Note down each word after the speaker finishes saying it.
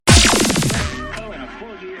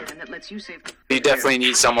You definitely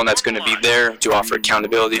need someone that's going to be there to offer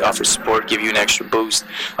accountability, offer support, give you an extra boost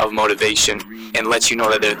of motivation, and let you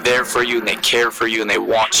know that they're there for you and they care for you and they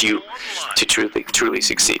want you to truly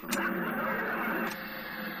succeed.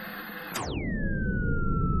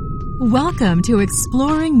 Welcome to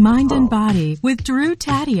Exploring Mind and Body with Drew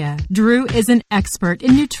Tadia. Drew is an expert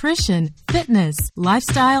in nutrition, fitness,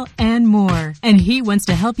 lifestyle, and more. And he wants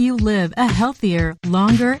to help you live a healthier,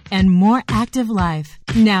 longer, and more active life.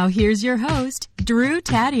 Now here's your host, Drew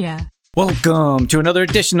Tadia. Welcome to another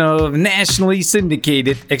edition of nationally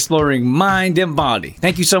syndicated Exploring Mind and Body.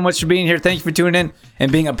 Thank you so much for being here. Thank you for tuning in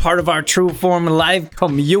and being a part of our True Form Live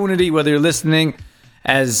community, whether you're listening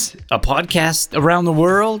as a podcast around the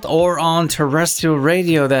world or on terrestrial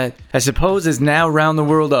radio that I suppose is now around the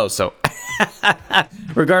world also.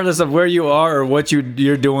 Regardless of where you are or what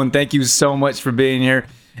you're doing, thank you so much for being here.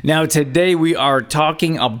 Now, today we are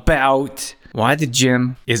talking about why the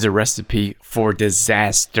gym is a recipe for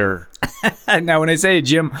disaster. Now, when I say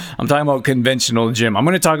gym, I'm talking about conventional gym. I'm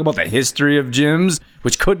going to talk about the history of gyms,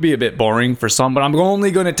 which could be a bit boring for some, but I'm only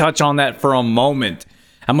going to touch on that for a moment.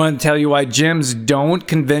 I'm going to tell you why gyms don't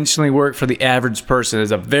conventionally work for the average person.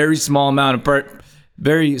 There's a very small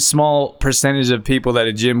very small percentage of people that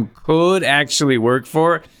a gym could actually work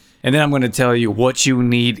for. And then I'm going to tell you what you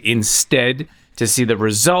need instead to see the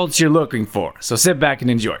results you're looking for. So sit back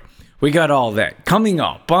and enjoy. We got all that coming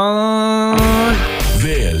up on...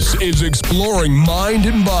 This is Exploring Mind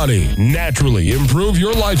and Body. Naturally improve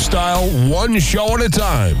your lifestyle one show at a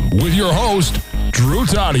time with your host, Drew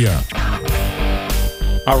Tadia.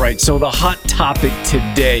 All right, so the hot topic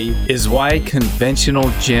today is why conventional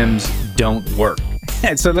gyms don't work.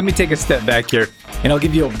 And so let me take a step back here, and I'll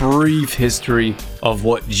give you a brief history of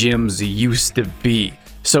what gyms used to be.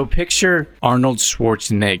 So picture Arnold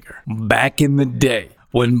Schwarzenegger back in the day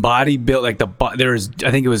when bodybuilding,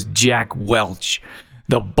 I think it was Jack Welch,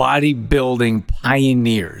 the bodybuilding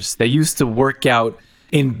pioneers. They used to work out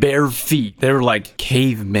in bare feet. They were like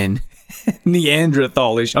cavemen.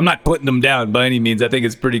 Neanderthalish. I'm not putting them down by any means. I think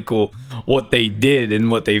it's pretty cool what they did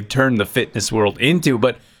and what they've turned the fitness world into.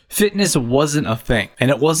 But fitness wasn't a thing,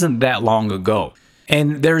 and it wasn't that long ago.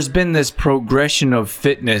 And there's been this progression of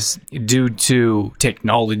fitness due to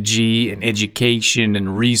technology and education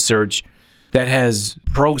and research that has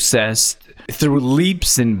processed through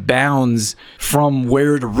leaps and bounds from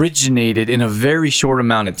where it originated in a very short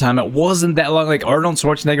amount of time. It wasn't that long. Like, Arnold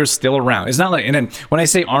Schwarzenegger's still around. It's not like, and then when I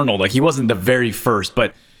say Arnold, like, he wasn't the very first,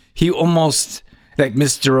 but he almost, like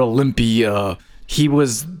Mr. Olympia, he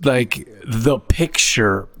was like the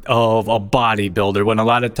picture of a bodybuilder. When a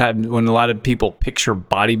lot of people picture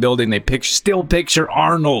bodybuilding, they still picture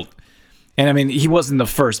Arnold. And I mean, he wasn't the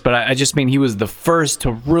first, but I just mean he was the first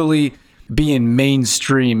to really be in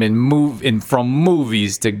mainstream and move in from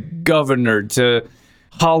movies to governor to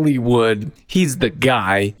Hollywood. He's the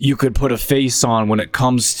guy you could put a face on when it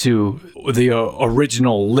comes to the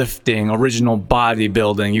original lifting, original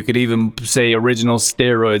bodybuilding. You could even say original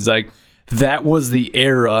steroids. Like, that was the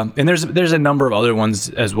era. And there's a number of other ones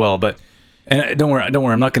as well. But and don't worry.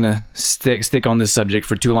 I'm not gonna stick on this subject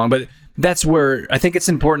for too long. But that's where I think it's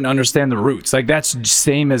important to understand the roots. Like, that's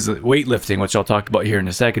same as weightlifting, which I'll talk about here in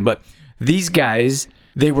a second. But these guys,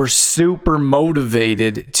 they were super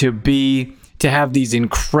motivated to have these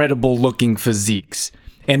incredible looking physiques.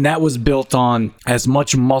 And that was built on as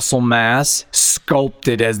much muscle mass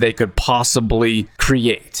sculpted as they could possibly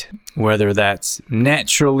create, whether that's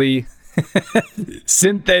naturally,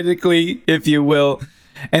 synthetically, if you will.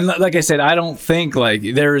 And like I said, I don't think like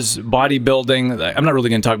there's bodybuilding. I'm not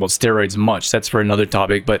really going to talk about steroids much. That's for another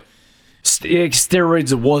topic, but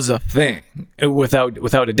steroids was a thing without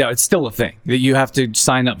a doubt. It's still a thing that you have to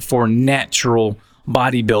sign up for natural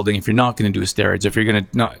bodybuilding if you're not going to do steroids, if you're going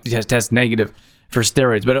to not test negative for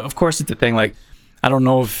steroids. But of course, it's a thing. Like, I don't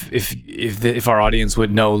know if our audience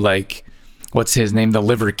would know, like, what's his name, the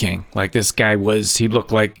Liver King. Like, this guy he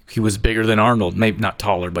looked like he was bigger than Arnold, maybe not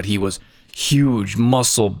taller, but he was huge,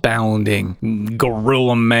 muscle bounding,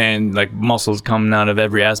 gorilla man, like muscles coming out of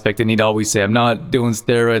every aspect. And he'd always say, I'm not doing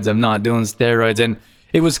steroids. And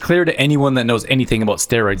it was clear to anyone that knows anything about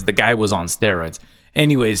steroids, the guy was on steroids.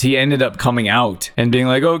 Anyways, he ended up coming out and being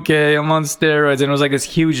like, okay, I'm on steroids. And it was like this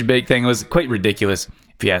huge big thing. It was quite ridiculous,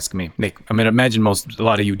 if you ask me. I mean, imagine a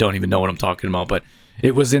lot of you don't even know what I'm talking about, but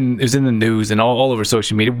it was in the news and all over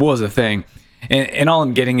social media. It was a thing. And all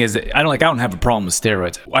I'm getting is I don't have a problem with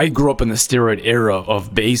steroids. I grew up in the steroid era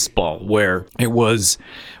of baseball where it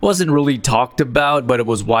wasn't really talked about, but it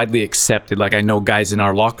was widely accepted. Like, I know guys in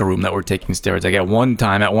our locker room that were taking steroids. Like, at one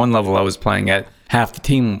time, at one level I was playing at, half the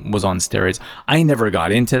team was on steroids. I never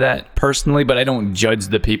got into that personally, but I don't judge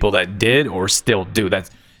the people that did or still do.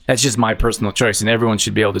 That's just my personal choice, and everyone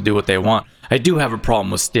should be able to do what they want. I do have a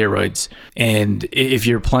problem with steroids, and if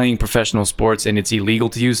you're playing professional sports and it's illegal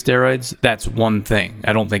to use steroids, that's one thing.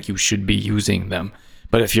 I don't think you should be using them.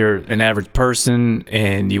 But if you're an average person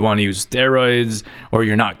and you want to use steroids, or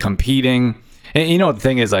you're not competing, and you know, the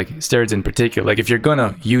thing is, like, steroids in particular, like, if you're going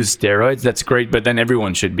to use steroids, that's great, but then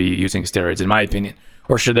everyone should be using steroids, in my opinion.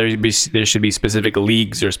 Or there should be specific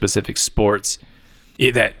leagues or specific sports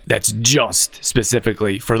that's just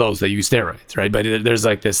specifically for those that use steroids, right? But there's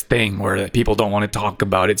like this thing where people don't want to talk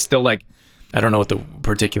about it. It's still like, I don't know what the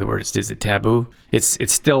particular word is. Is it taboo? It's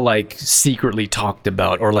still like secretly talked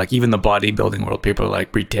about, or like even the bodybuilding world, people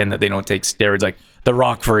like pretend that they don't take steroids. Like The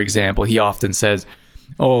Rock, for example, he often says,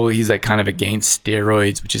 oh, he's like kind of against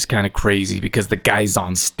steroids, which is kind of crazy because the guy's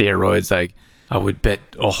on steroids. Like, I would bet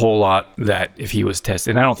a whole lot that if he was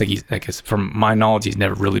tested, and I don't think he's, I guess from my knowledge, he's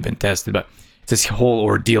never really been tested, but it's this whole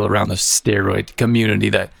ordeal around the steroid community,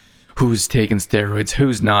 that who's taking steroids,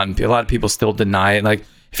 who's not, and a lot of people still deny it. Like,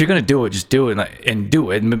 if you're gonna do it, just do it and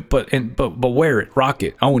do it, but wear it, rock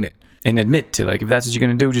it, own it, and admit to, like, if that's what you're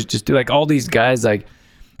gonna do, just do. Like all these guys, like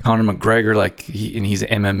Conor McGregor, like he's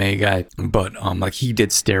an MMA guy, but like he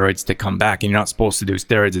did steroids to come back, and you're not supposed to do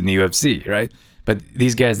steroids in the UFC, right? But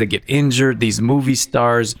these guys that get injured, these movie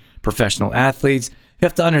stars, professional athletes, you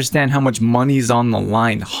have to understand how much money's on the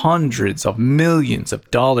line. Hundreds of millions of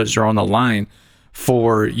dollars are on the line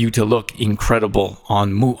for you to look incredible on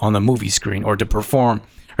the movie screen, or to perform,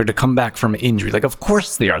 or to come back from injury. Like, of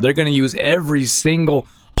course they are. They're going to use every single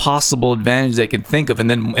possible advantage they can think of.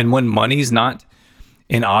 And when money's not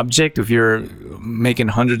an object, if you're making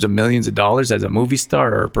hundreds of millions of dollars as a movie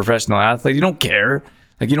star or a professional athlete, you don't care.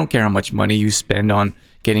 Like, you don't care how much money you spend on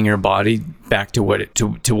getting your body back to what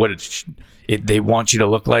they want you to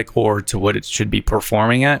look like, or to what it should be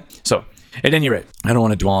performing at. So at any rate, I don't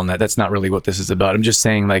want to dwell on that. That's not really what this is about. I'm just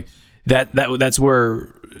saying, like, that's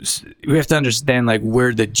where we have to understand, like,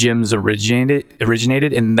 where the gyms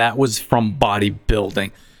originated, and that was from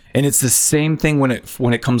bodybuilding. And it's the same thing when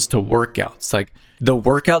it comes to workouts. Like, the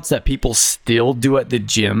workouts that people still do at the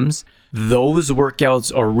gyms, those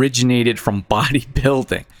workouts originated from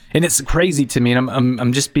bodybuilding. And it's crazy to me, and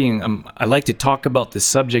I'm just being, I like to talk about this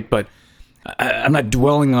subject, but I'm not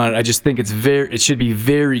dwelling on it. I just think it should be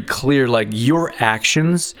very clear. Like, your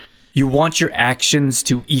actions, you want your actions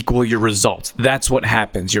to equal your results. That's what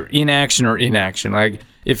happens. You're inaction or inaction. Like,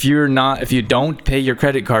 if you don't pay your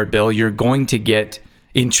credit card bill, you're going to get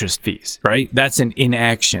interest fees, right? That's an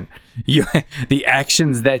inaction. The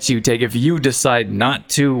actions that you take, if you decide not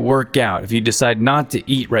to work out, if you decide not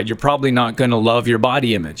to eat right, you're probably not going to love your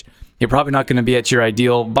body image. You're probably not going to be at your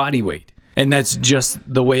ideal body weight. And that's just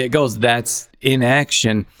the way it goes. That's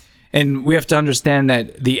inaction. And we have to understand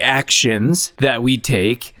that the actions that we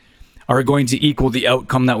take are going to equal the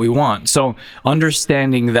outcome that we want. So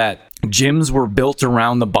understanding that gyms were built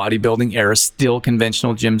around the bodybuilding era, still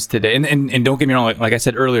conventional gyms today. And don't get me wrong, like I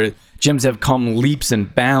said earlier, gyms have come leaps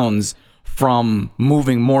and bounds from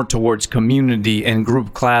moving more towards community and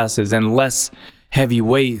group classes and less heavy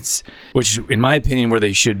weights, which in my opinion where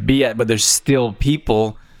they should be at, but there's still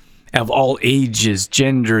people of all ages,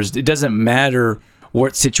 genders. It doesn't matter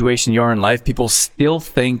what situation you are in life. People still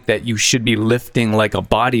think that you should be lifting like a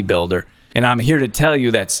bodybuilder. And I'm here to tell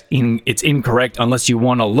you it's incorrect unless you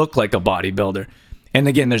want to look like a bodybuilder. And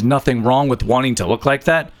again, there's nothing wrong with wanting to look like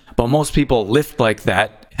that, but most people lift like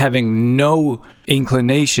that having no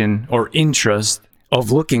inclination or interest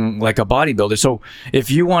of looking like a bodybuilder. So if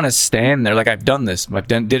you want to stand there, like I've done this,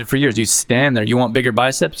 did it for years. You stand there, you want bigger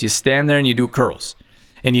biceps, you stand there and you do curls.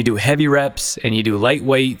 And you do heavy reps, and you do light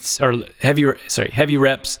weights, or heavy reps, heavy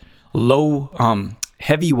weights,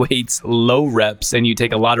 low reps, and you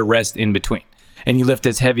take a lot of rest in between. And you lift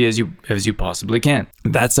as heavy as you possibly can.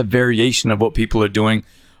 That's a variation of what people are doing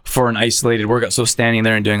for an isolated workout. So standing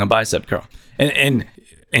there and doing a bicep curl. And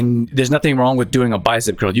there's nothing wrong with doing a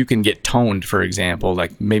bicep curl. You can get toned, for example,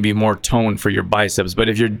 like maybe more toned for your biceps. But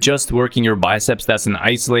if you're just working your biceps, that's an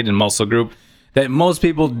isolated muscle group that most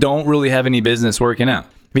people don't really have any business working out,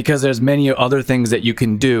 because there's many other things that you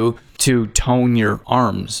can do to tone your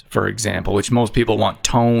arms, for example, which most people want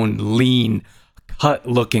toned, lean,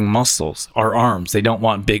 cut-looking muscles, or arms. They don't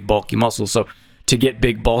want big, bulky muscles. So to get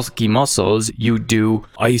big, bulky muscles, you do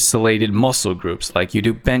isolated muscle groups, like you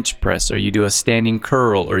do bench press, or you do a standing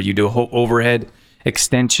curl, or you do overhead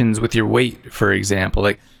extensions with your weight, for example.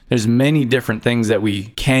 Like, there's many different things that we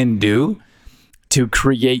can do to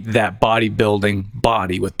create that bodybuilding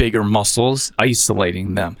body with bigger muscles,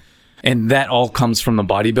 isolating them. And that all comes from the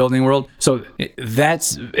bodybuilding world. So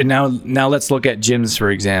that's now let's look at gyms, for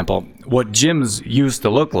example. What gyms used to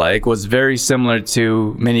look like was very similar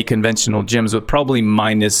to many conventional gyms, with probably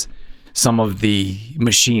minus some of the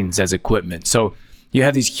machines as equipment. So you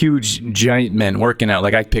have these huge giant men working out.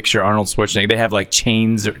 Like I picture Arnold Schwarzenegger. They have like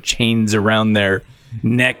chains around their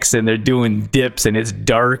necks, and they're doing dips, and it's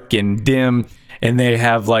dark and dim, and they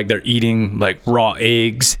have like, they're eating like raw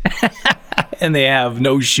eggs. And they have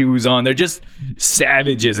no shoes on. They're just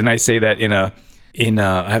savages. And I say that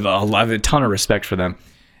I have a ton of respect for them.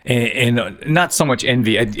 And not so much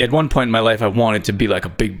envy. At one point in my life, I wanted to be like a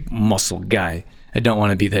big muscle guy. I don't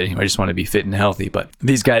want to be that anymore. I just want to be fit and healthy. But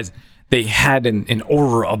these guys, they had an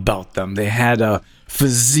aura about them. They had a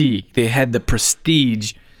physique. They had the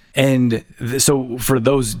prestige. And so for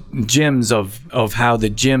those gyms of how the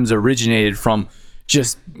gyms originated from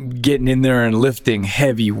just getting in there and lifting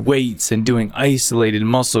heavy weights and doing isolated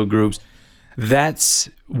muscle groups, that's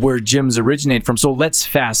where gyms originate from. So let's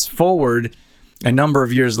fast forward a number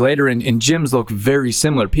of years later, and gyms look very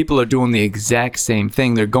similar. People are doing the exact same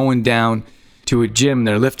thing. They're going down to a gym,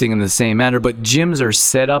 they're lifting in the same manner, but gyms are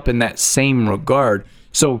set up in that same regard.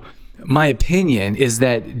 So my opinion is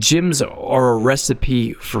that gyms are a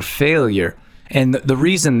recipe for failure. And the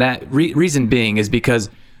reason being is because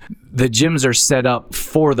the gyms are set up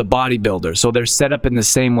for the bodybuilder. So they're set up in the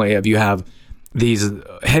same way of, you have these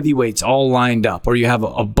heavyweights all lined up, or you have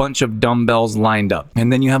a bunch of dumbbells lined up,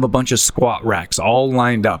 and then you have a bunch of squat racks all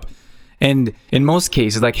lined up. And in most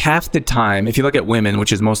cases, like half the time, if you look at women,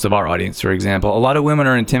 which is most of our audience, for example, a lot of women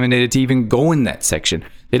are intimidated to even go in that section.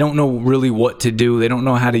 They don't know really what to do. They don't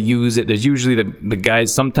know how to use it. There's usually the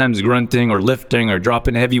guys sometimes grunting or lifting or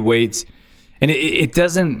dropping heavy weights. And it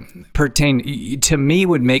doesn't pertain, to me,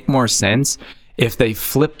 would make more sense if they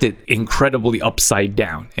flipped it incredibly upside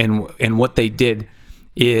down. And what they did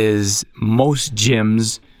is, most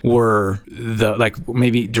gyms were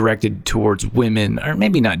maybe directed towards women, or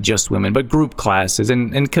maybe not just women, but group classes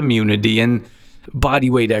and community and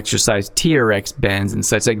body weight exercise, TRX bands and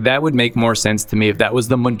such. Like, that would make more sense to me if that was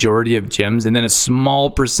the majority of gyms, and then a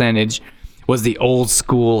small percentage was the old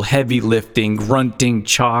school heavy lifting, grunting,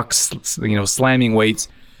 chalks, slamming weights.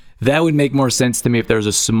 That would make more sense to me if there was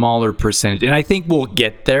a smaller percentage. And I think we'll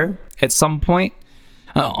get there at some point.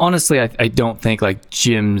 Honestly, I don't think like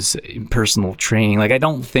gyms, personal training, like I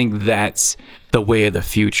don't think that's the way of the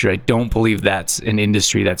future. I don't believe that's an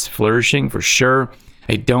industry that's flourishing for sure.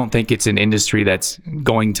 I don't think it's an industry that's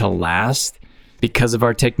going to last because of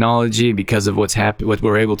our technology, because of what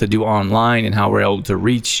we're able to do online and how we're able to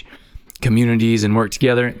reach communities and work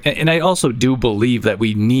together. And I also do believe that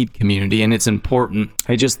we need community, and it's important.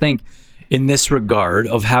 I just think in this regard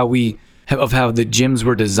of how the gyms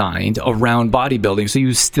were designed around bodybuilding. So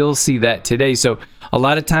you still see that today. So a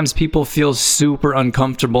lot of times people feel super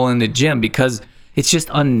uncomfortable in the gym because it's just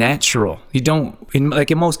unnatural. In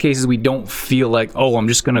most cases, we don't feel like, oh, I'm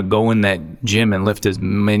just going to go in that gym and lift as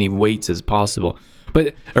many weights as possible,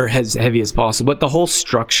 or as heavy as possible. But the whole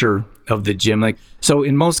structure of the gym, so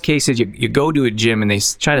in most cases, you go to a gym and they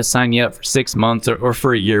try to sign you up for 6 months or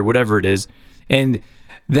for a year, whatever it is. And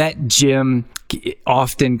that gym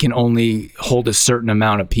often can only hold a certain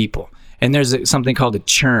amount of people. And there's something called a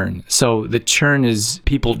churn. So the churn is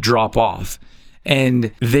people drop off.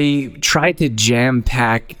 And they try to jam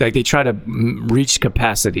pack, they try to reach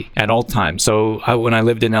capacity at all times. So when I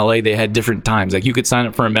lived in LA, they had different times. Like, you could sign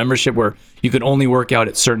up for a membership where you could only work out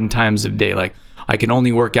at certain times of day. Like, I can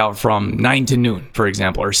only work out from 9 to noon, for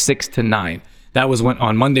example, or 6 to 9. That was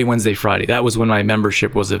on Monday, Wednesday, Friday. That was when my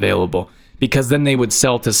membership was available, because then they would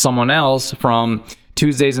sell to someone else from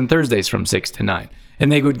Tuesdays and Thursdays from 6 to 9.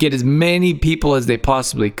 And they would get as many people as they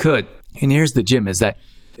possibly could. And here's the gym is that,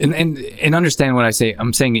 and understand what I say.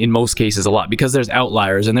 I'm saying in most cases a lot, because there's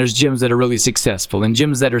outliers and there's gyms that are really successful and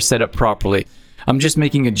gyms that are set up properly. I'm just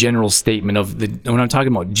making a general statement when I'm talking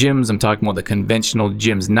about gyms, I'm talking about the conventional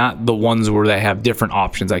gyms, not the ones where they have different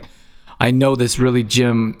options. Like, I know this really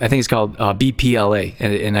gym, I think it's called BPLA,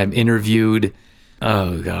 and I've interviewed,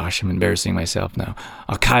 oh gosh, I'm embarrassing myself now,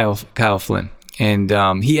 Kyle Flynn.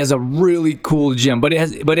 And he has a really cool gym, but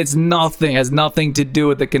has nothing to do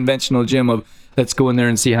with the conventional gym of, let's go in there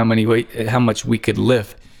and see how much we could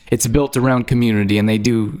lift. It's built around community, and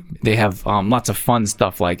they have lots of fun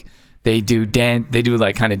stuff. Like, they do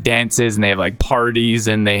like kind of dances, and they have like parties,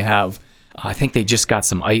 and they have, I think they just got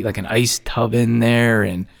some like an ice tub in there,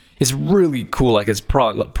 and it's really cool. Like, it's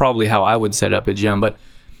probably how I would set up a gym. But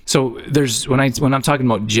so when I'm talking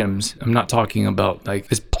about gyms, I'm not talking about, like,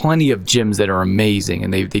 there's plenty of gyms that are amazing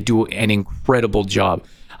and they do an incredible job.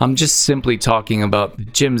 I'm just simply talking about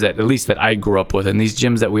gyms that, at least that I grew up with, and these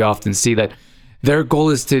gyms that we often see that their goal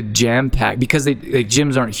is to jam pack, because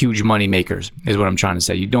gyms aren't huge money makers, is what I'm trying to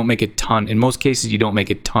say. You don't make a ton. In most cases, you don't make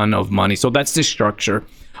a ton of money. So that's the structure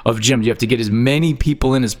of gyms. You have to get as many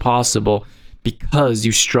people in as possible because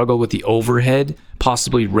you struggle with the overhead,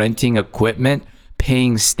 possibly renting equipment,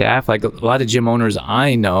 paying staff. Like a lot of gym owners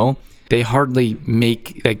I know, they hardly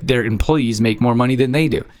make, like their employees make more money than they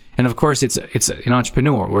do. And of course, it's an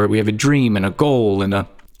entrepreneur where we have a dream and a goal and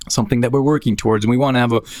something that we're working towards, and we want to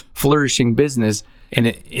have a flourishing business. And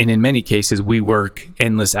in many cases, we work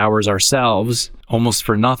endless hours ourselves, almost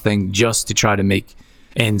for nothing, just to try to make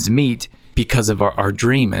ends meet because of our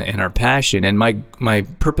dream and our passion. And my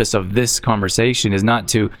purpose of this conversation is not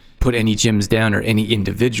to put any gyms down or any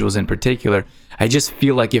individuals in particular. I just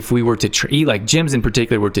feel like if we were to like gyms in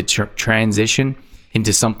particular were to transition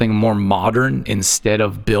into something more modern instead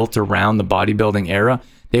of built around the bodybuilding era,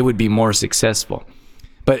 they would be more successful.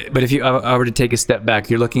 But if I were to take a step back,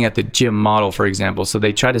 you're looking at the gym model, for example. So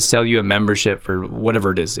they try to sell you a membership for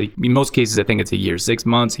whatever it is. In most cases, I think it's a year, 6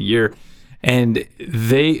 months, a year. And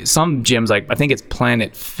some gyms, like I think it's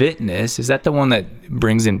Planet Fitness, is that the one that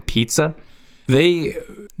brings in pizza? They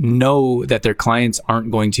know that their clients aren't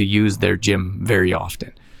going to use their gym very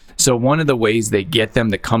often. So one of the ways they get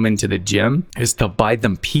them to come into the gym is to buy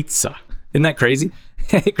them pizza. Isn't that crazy?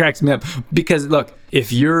 It cracks me up. Because look,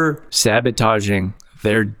 if you're sabotaging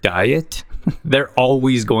their diet, they're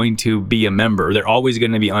always going to be a member. They're always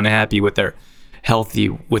going to be unhappy with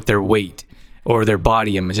their weight or their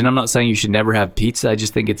body image. And I'm not saying you should never have pizza. I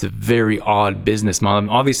just think it's a very odd business model. And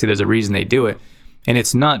obviously, there's a reason they do it. And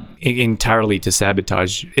it's not entirely to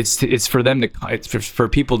sabotage. It's for them to. It's for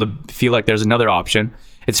people to feel like there's another option.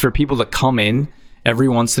 It's for people to come in every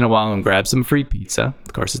once in a while and grab some free pizza.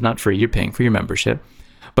 Of course, it's not free. You're paying for your membership.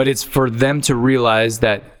 But it's for them to realize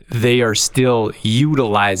that they are still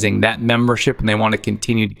utilizing that membership and they want to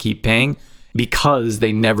continue to keep paying because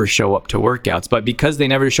they never show up to workouts. But because they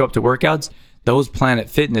never show up to workouts, those Planet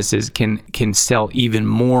Fitnesses can sell even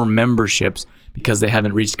more memberships because they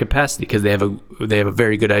haven't reached capacity, because they have a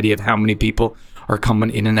very good idea of how many people are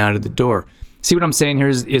coming in and out of the door. See what I'm saying here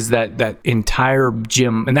is that entire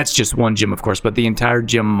gym, and that's just one gym, of course, but the entire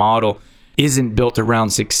gym model isn't built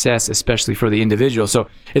around success, especially for the individual. So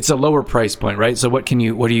it's a lower price point, right? So what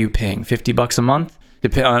are you paying? $50 a month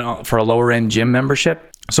for a lower end gym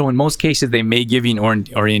membership? So in most cases, they may give you an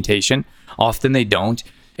orientation. Often they don't.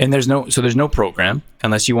 And there's no program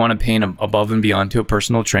unless you want to pay above and beyond to a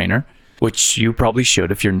personal trainer, which you probably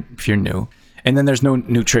should if you're new. And then there's no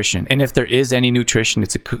nutrition. And if there is any nutrition,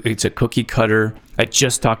 it's a cookie cutter. I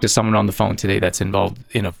just talked to someone on the phone today that's involved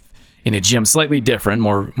in a gym, slightly different,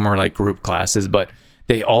 more like group classes, but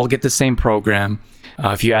they all get the same program.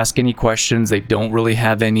 If you ask any questions, they don't really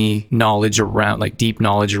have any knowledge around, like deep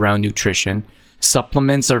knowledge around nutrition.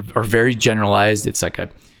 Supplements are very generalized. It's like a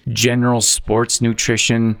general sports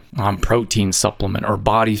nutrition protein supplement or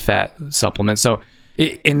body fat supplement. So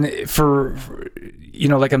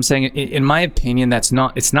like I'm saying, in my opinion, it's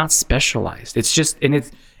not specialized. It's just,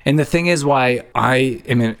 and the thing is why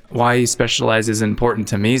specialized is important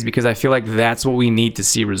to me is because I feel like that's what we need to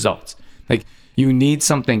see results. Like you need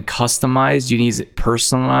something customized, you need it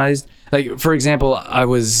personalized. Like for example, I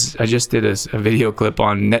just did a video clip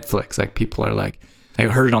on Netflix. Like people are like, I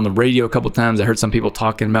heard it on the radio a couple times. I heard some people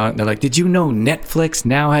talking about it. And they're like, did you know Netflix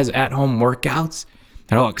now has at-home workouts?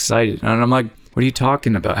 They're all excited. And I'm like, what are you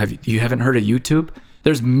talking about? You haven't heard of YouTube?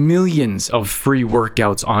 There's millions of free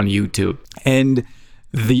workouts on YouTube. And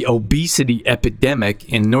the obesity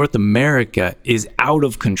epidemic in North America is out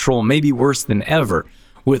of control, maybe worse than ever,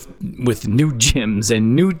 with new gyms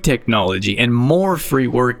and new technology and more free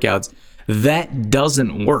workouts. That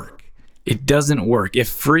doesn't work. It doesn't work. If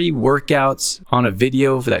free workouts on a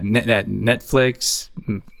video for that Netflix,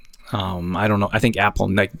 I don't know, I think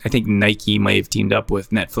Nike may have teamed up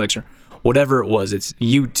with Netflix or whatever it was, it's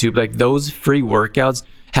YouTube. Like those free workouts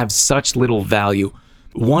have such little value.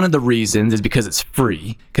 One of the reasons is because it's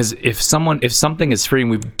free. Because if something is free,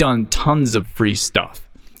 and we've done tons of free stuff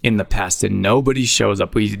in the past and nobody shows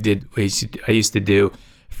up. I used to do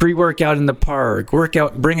free workout in the park,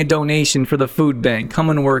 bring a donation for the food bank, come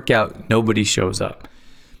and work out. Nobody shows up.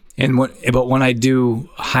 But when I do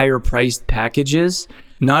higher priced packages,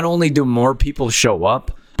 not only do more people show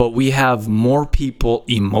up, but we have more people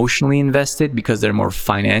emotionally invested because they're more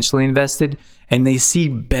financially invested and they see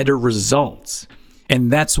better results. And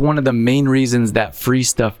that's one of the main reasons that free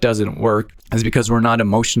stuff doesn't work, is because we're not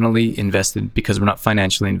emotionally invested, because we're not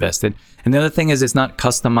financially invested. And the other thing is it's not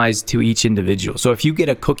customized to each individual. So if you get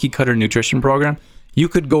a cookie cutter nutrition program, You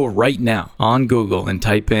could go right now on Google and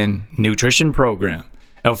type in nutrition program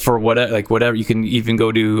for whatever. You can even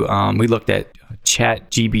go to, we looked at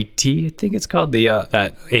ChatGPT, I think it's called,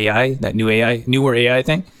 that AI, that newer AI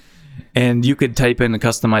thing. And you could type in a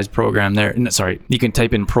customized program there. You can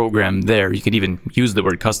type in program there. You could even use the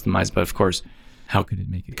word customized, but of course, how could it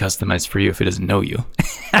make it customized for you if it doesn't know you?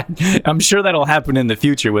 I'm sure that'll happen in the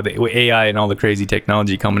future with AI and all the crazy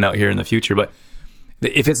technology coming out here in the future. But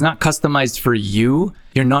if it's not customized for you,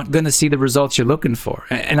 you're not going to see the results you're looking for.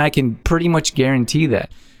 And I can pretty much guarantee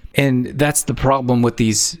that. And that's the problem with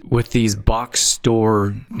these box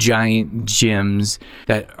store giant gyms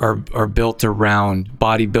that are built around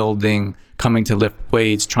bodybuilding, coming to lift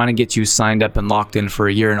weights, trying to get you signed up and locked in for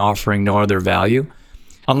a year and offering no other value.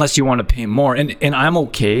 Unless you want to pay more. And I'm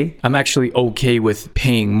okay. I'm actually okay with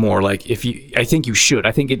paying more. Like I think you should.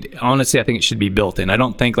 I think it should be built in. I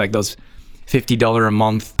don't think like those $50 a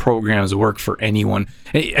month programs work for anyone.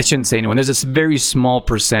 I shouldn't say anyone. There's this very small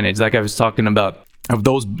percentage, like I was talking about, of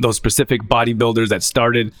those specific bodybuilders that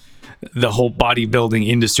started the whole bodybuilding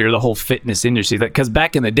industry or the whole fitness industry. Because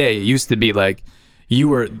back in the day, it used to be like you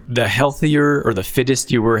were the healthier or the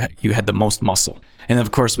fittest you were, you had the most muscle. And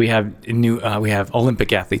of course, we have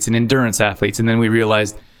Olympic athletes and endurance athletes. And then we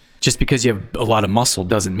realized just because you have a lot of muscle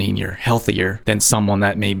doesn't mean you're healthier than someone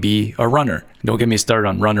that may be a runner. Don't get me started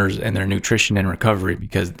on runners and their nutrition and recovery,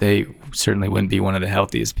 because they certainly wouldn't be one of the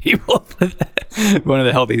healthiest people, one of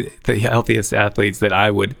the healthiest athletes that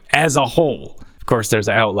I would, as a whole. Of course, there's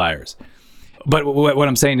outliers. But what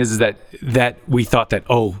I'm saying is that we thought that,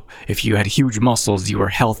 if you had huge muscles, you were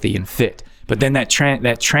healthy and fit. But then that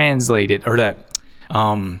translated, or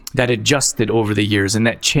that adjusted over the years, and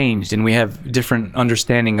that changed, and we have different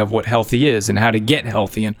understanding of what healthy is and how to get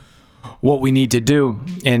healthy and what we need to do.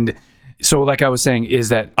 And so like I was saying, is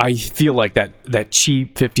that I feel like that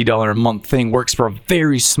cheap $50 a month thing works for a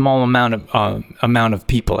very small amount of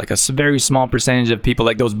people, like a very small percentage of people,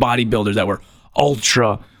 like those bodybuilders that were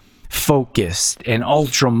ultra focused and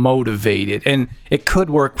ultra motivated. And it could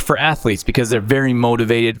work for athletes because they're very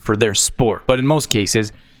motivated for their sport. But in most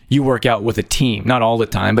cases, you work out with a team, not all the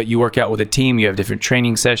time, but you work out with a team. You have different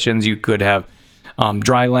training sessions. You could have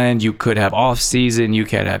dry land. You could have off season. You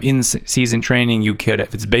could have in season training. You could,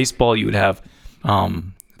 if it's baseball, you would have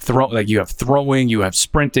you have throwing, you have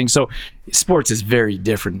sprinting. So sports is very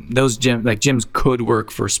different. Those gyms could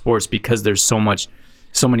work for sports because there's so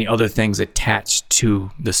many other things attached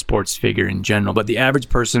to the sports figure in general. But the average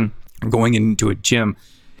person going into a gym,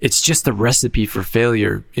 it's just a recipe for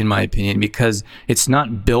failure, in my opinion, because it's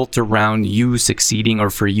not built around you succeeding or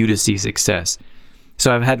for you to see success.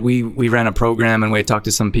 So we ran a program and we talked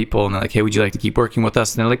to some people and they're like, hey, would you like to keep working with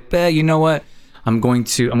us? And they're like, you know what? I'm going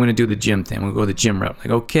to do the gym thing. We'll go the gym route. Like,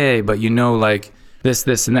 okay, but like this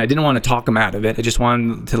and that. I didn't want to talk them out of it. I just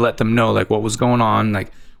wanted to let them know like what was going on,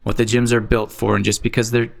 like what the gyms are built for. And just because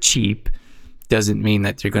they're cheap doesn't mean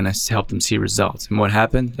that you're going to help them see results. And what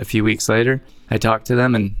happened a few weeks later, I talked to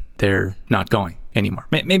them and they're not going anymore.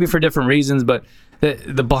 Maybe for different reasons, but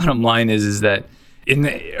the bottom line is that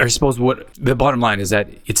the bottom line is that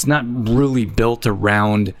it's not really built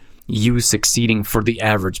around you succeeding for the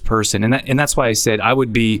average person. And that's why I said I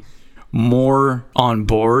would be more on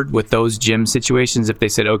board with those gym situations if they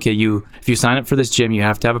said, okay, if you sign up for this gym, you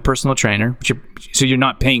have to have a personal trainer. So you're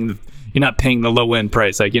not paying the low end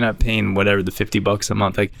price. Like you're not paying whatever the $50 a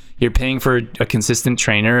month. Like you're paying for a consistent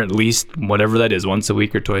trainer, at least whatever that is, once a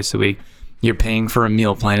week or twice a week. You're paying for a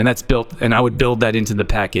meal plan, and that's built. And I would build that into the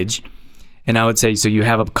package. And I would say, so you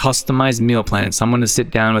have a customized meal plan and someone to sit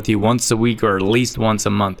down with you once a week or at least once a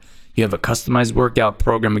month. You have a customized workout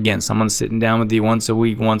program. Again, someone sitting down with you once a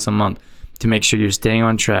week, once a month to make sure you're staying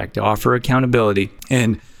on track, to offer accountability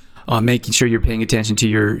and making sure you're paying attention to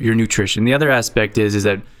your nutrition. The other aspect is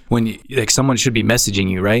that when someone should be messaging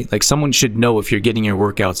you, right? Like someone should know if you're getting your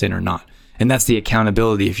workouts in or not. And that's the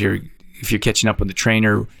accountability. If you're catching up with the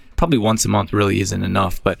trainer, probably once a month really isn't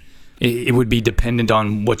enough, but it would be dependent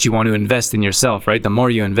on what you want to invest in yourself, right? The more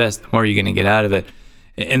you invest, the more you're going to get out of it.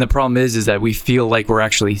 And the problem is that we feel like we're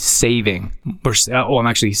actually saving. I'm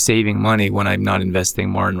actually saving money when I'm not investing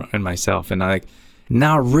more in myself. And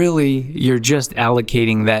not really, you're just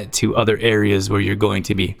allocating that to other areas where you're going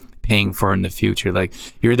to be paying for in the future. Like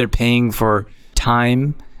you're either paying for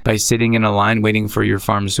time by sitting in a line waiting for your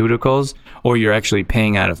pharmaceuticals, or you're actually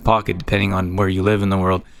paying out of pocket depending on where you live in the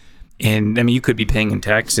world. And I mean, you could be paying in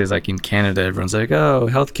taxes. Like in Canada, everyone's like, oh,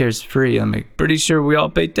 healthcare is free. I'm like, pretty sure we all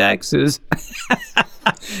pay taxes.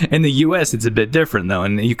 In the US, it's a bit different though.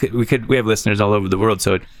 And we have listeners all over the world,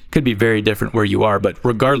 so it could be very different where you are. But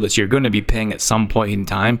regardless, you're going to be paying at some point in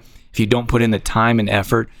time. If you don't put in the time and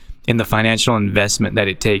effort in the financial investment that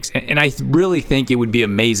it takes. And I really think it would be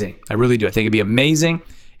amazing. I really do. I think it'd be amazing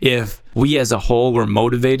if we as a whole were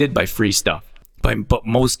motivated by free stuff. But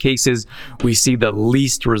most cases, we see the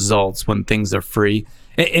least results when things are free.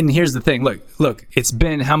 And here's the thing. Look, it's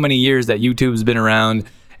been how many years that YouTube's been around,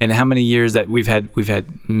 and how many years that we've had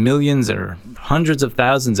millions or hundreds of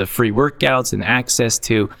thousands of free workouts and access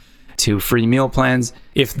to free meal plans.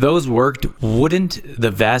 If those worked, wouldn't the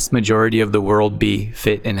vast majority of the world be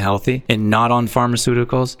fit and healthy and not on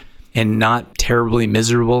pharmaceuticals and not terribly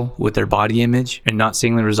miserable with their body image and not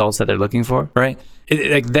seeing the results that they're looking for, right?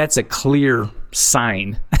 That's a clear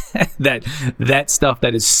sign that stuff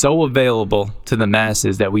that is so available to the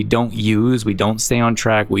masses that we don't use, we don't stay on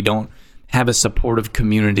track, we don't have a supportive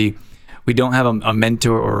community, we don't have a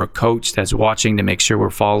mentor or a coach that's watching to make sure we're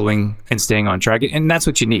following and staying on track. And that's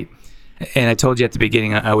what you need. And I told you at the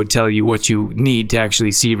beginning, I would tell you what you need to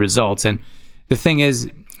actually see results. And the thing is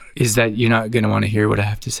that you're not going to want to hear what I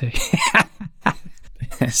have to say.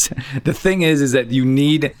 The thing is that you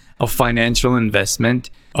need a financial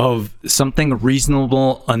investment of something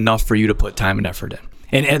reasonable enough for you to put time and effort in.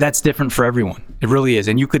 And that's different for everyone. It really is.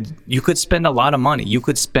 And you could spend a lot of money. You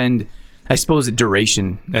could spend, I suppose, the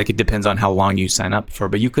duration, like it depends on how long you sign up for,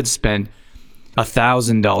 but you could spend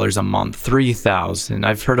 $1,000 a month, $3,000.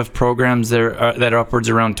 I've heard of programs that are upwards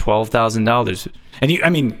around $12,000.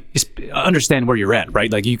 And just understand where you're at,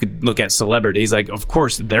 right? Like you could look at celebrities, like of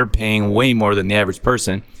course they're paying way more than the average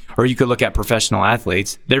person. Or you could look at professional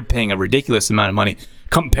athletes, they're paying a ridiculous amount of money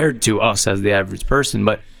compared to us as the average person.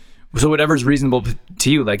 But so whatever's reasonable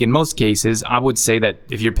to you, like in most cases, I would say that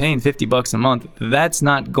if you're paying $50 a month, that's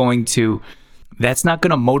not going to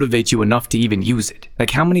motivate you enough to even use it. Like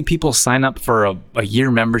how many people sign up for a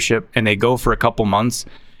year membership and they go for a couple months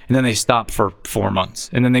and then they stop for 4 months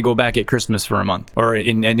and then they go back at Christmas for a month or at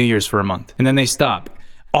New Year's for a month and then they stop.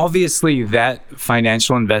 Obviously that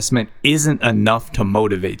financial investment isn't enough to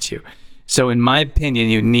motivate you. So in my opinion,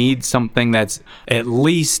 you need something that's at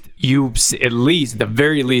the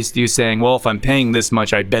very least you saying, well, if I'm paying this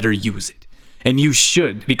much, I better use it. And you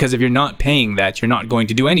should, because if you're not paying that, you're not going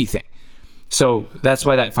to do anything. So that's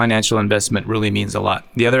why that financial investment really means a lot.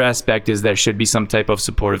 The other aspect is there should be some type of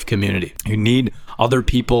supportive community. You need other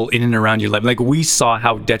people in and around your life. Like we saw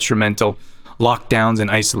how detrimental lockdowns and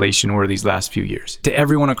isolation were these last few years to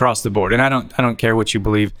everyone across the board. And I don't care what you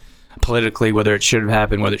believe politically, whether it should have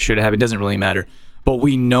happened, whether it should have, it doesn't really matter. But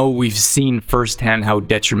we've seen firsthand how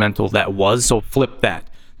detrimental that was. So flip that,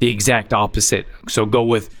 the exact opposite. So go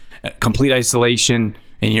with complete isolation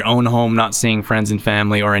in your own home, not seeing friends and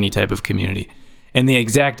family or any type of community. And the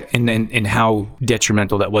exact, and how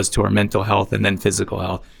detrimental that was to our mental health and then physical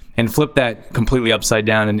health. And flip that completely upside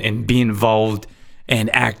down and be involved and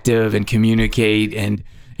active and communicate and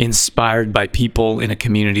inspired by people in a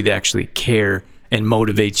community that actually care and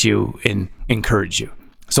motivate you and encourage you.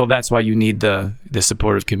 So that's why you need the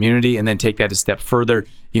supportive community. And then take that a step further.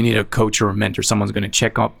 You need a coach or a mentor. Someone's going to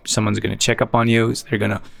check up on you. They're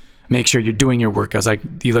going to make sure you're doing your workouts. Like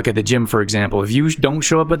you look at the gym, for example. If you don't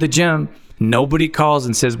show up at the gym, nobody calls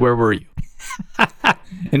and says, where were you?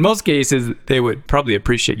 In most cases, they would probably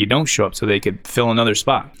appreciate you don't show up so they could fill another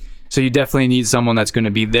spot. So you definitely need someone that's going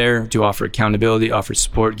to be there to offer accountability, offer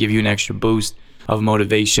support, give you an extra boost of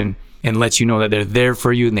motivation, and let you know that they're there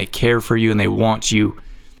for you and they care for you and they want you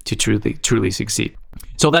to truly succeed.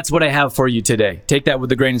 So that's what I have for you today. Take that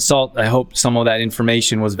with a grain of salt. I hope some of that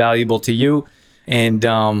information was valuable to you. And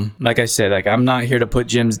like I said, I'm not here to put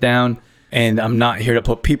gyms down, and I'm not here to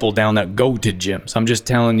put people down that go to gyms. I'm just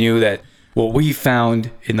telling you that what we found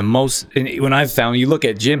when I've found, you look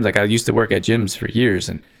at gyms, like I used to work at gyms for years,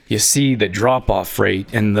 and you see the drop-off rate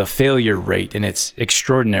and the failure rate, and it's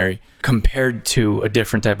extraordinary compared to a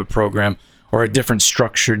different type of program or a different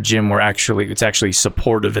structured gym where it's actually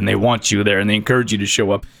supportive and they want you there and they encourage you to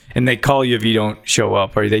show up and they call you if you don't show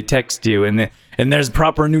up, or they text you and there's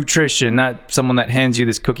proper nutrition, not someone that hands you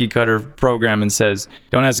this cookie cutter program and says,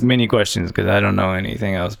 don't ask me any questions because I don't know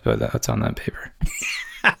anything else, but that's on that paper.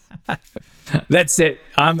 That's it.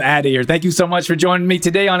 I'm out of here. Thank you so much for joining me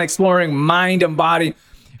today on Exploring Mind and Body.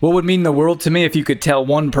 What would mean the world to me if you could tell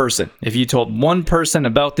one person, if you told one person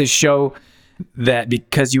about this show, that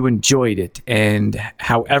because you enjoyed it and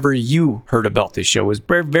however you heard about this show, was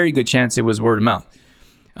very, very good chance it was word of mouth.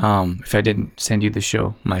 If I didn't send you the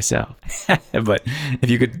show myself, but if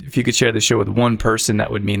you could share the show with one person,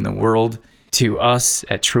 that would mean the world to us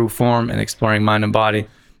at True Form and Exploring Mind and Body.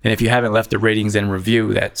 And if you haven't left the ratings and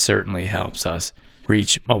review, that certainly helps us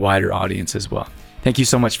reach a wider audience as well. Thank you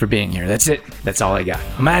so much for being here. That's it. That's all I got.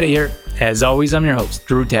 I'm out of here. As always, I'm your host,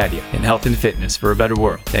 Drew Tadia, in health and fitness for a better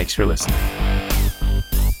world. Thanks for listening.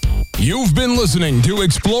 You've been listening to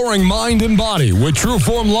Exploring Mind and Body with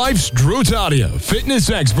Trueform Life's Drew Tadia, fitness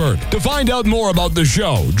expert. To find out more about the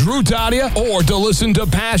show, Drew Tadia, or to listen to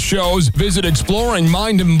past shows, visit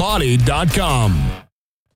exploringmindandbody.com.